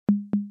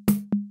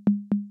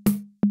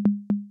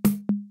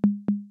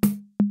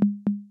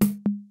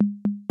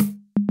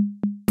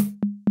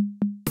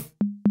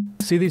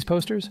See these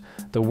posters?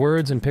 The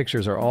words and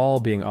pictures are all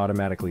being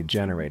automatically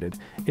generated.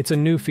 It's a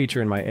new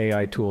feature in my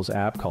AI Tools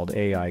app called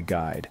AI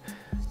Guide.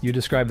 You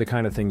describe the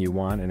kind of thing you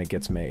want and it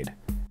gets made.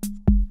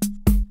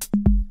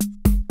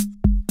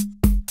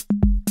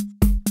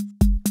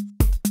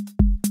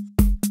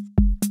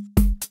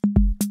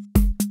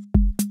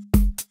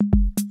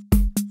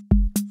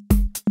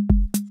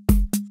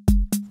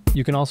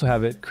 You can also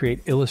have it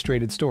create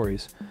illustrated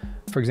stories.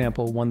 For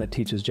example, one that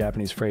teaches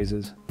Japanese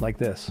phrases like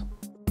this.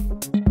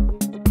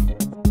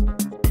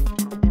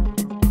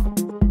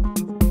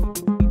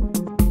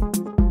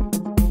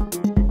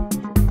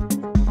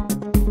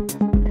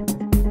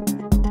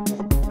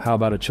 How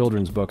about a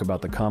children's book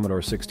about the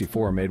Commodore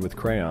 64 made with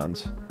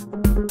crayons?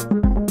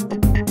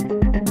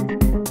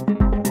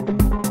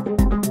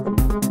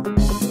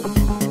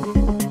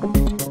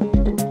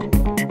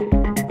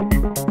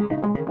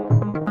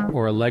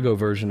 Or a Lego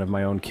version of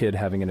my own kid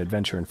having an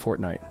adventure in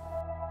Fortnite.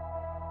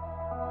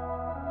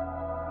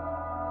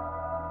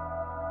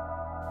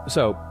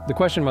 So, the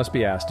question must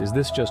be asked, is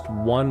this just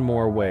one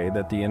more way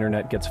that the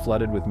internet gets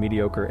flooded with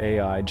mediocre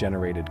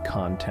AI-generated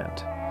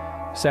content?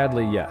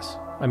 Sadly, yes.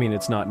 I mean,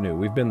 it's not new.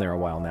 We've been there a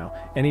while now.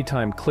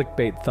 Anytime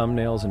clickbait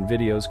thumbnails and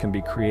videos can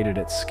be created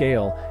at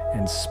scale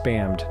and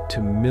spammed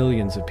to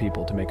millions of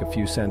people to make a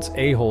few cents,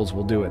 a-holes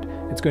will do it.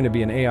 It's going to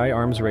be an AI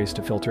arms race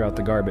to filter out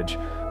the garbage,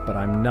 but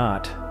I'm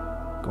not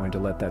going to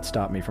let that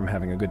stop me from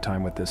having a good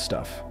time with this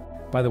stuff.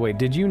 By the way,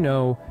 did you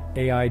know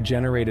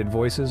AI-generated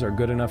voices are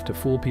good enough to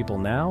fool people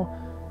now?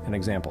 An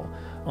example.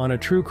 On a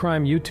true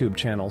crime YouTube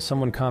channel,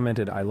 someone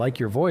commented, "I like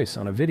your voice,"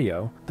 on a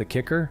video. The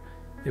kicker?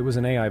 It was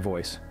an AI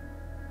voice.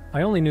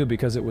 I only knew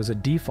because it was a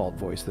default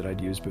voice that I'd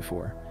used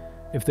before.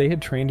 If they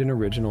had trained an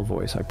original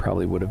voice, I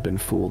probably would have been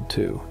fooled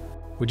too.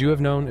 Would you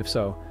have known? If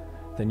so,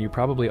 then you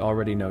probably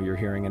already know you're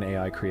hearing an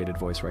AI-created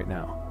voice right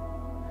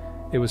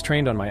now. It was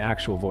trained on my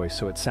actual voice,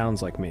 so it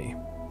sounds like me.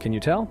 Can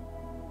you tell?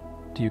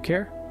 Do you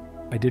care?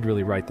 I did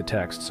really write the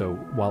text, so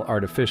while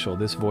artificial,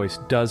 this voice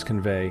does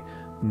convey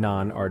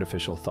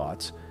non-artificial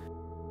thoughts.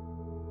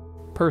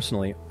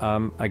 Personally,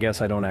 I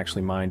guess I don't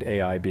actually mind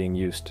AI being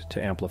used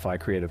to amplify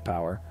creative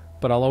power,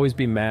 but I'll always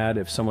be mad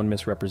if someone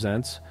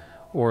misrepresents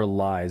or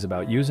lies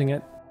about using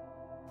it.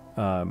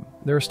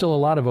 There are still a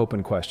lot of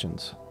open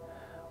questions.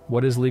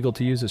 What is legal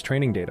to use as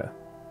training data?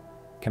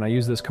 Can I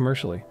use this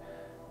commercially?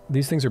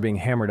 These things are being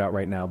hammered out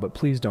right now, but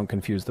please don't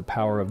confuse the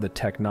power of the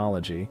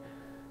technology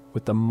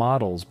with the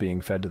models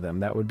being fed to them.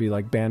 That would be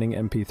like banning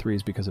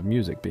MP3s because of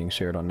music being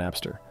shared on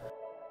Napster.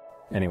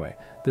 Anyway,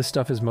 this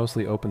stuff is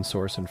mostly open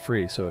source and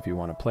free, so if you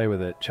want to play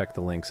with it, check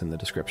the links in the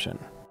description.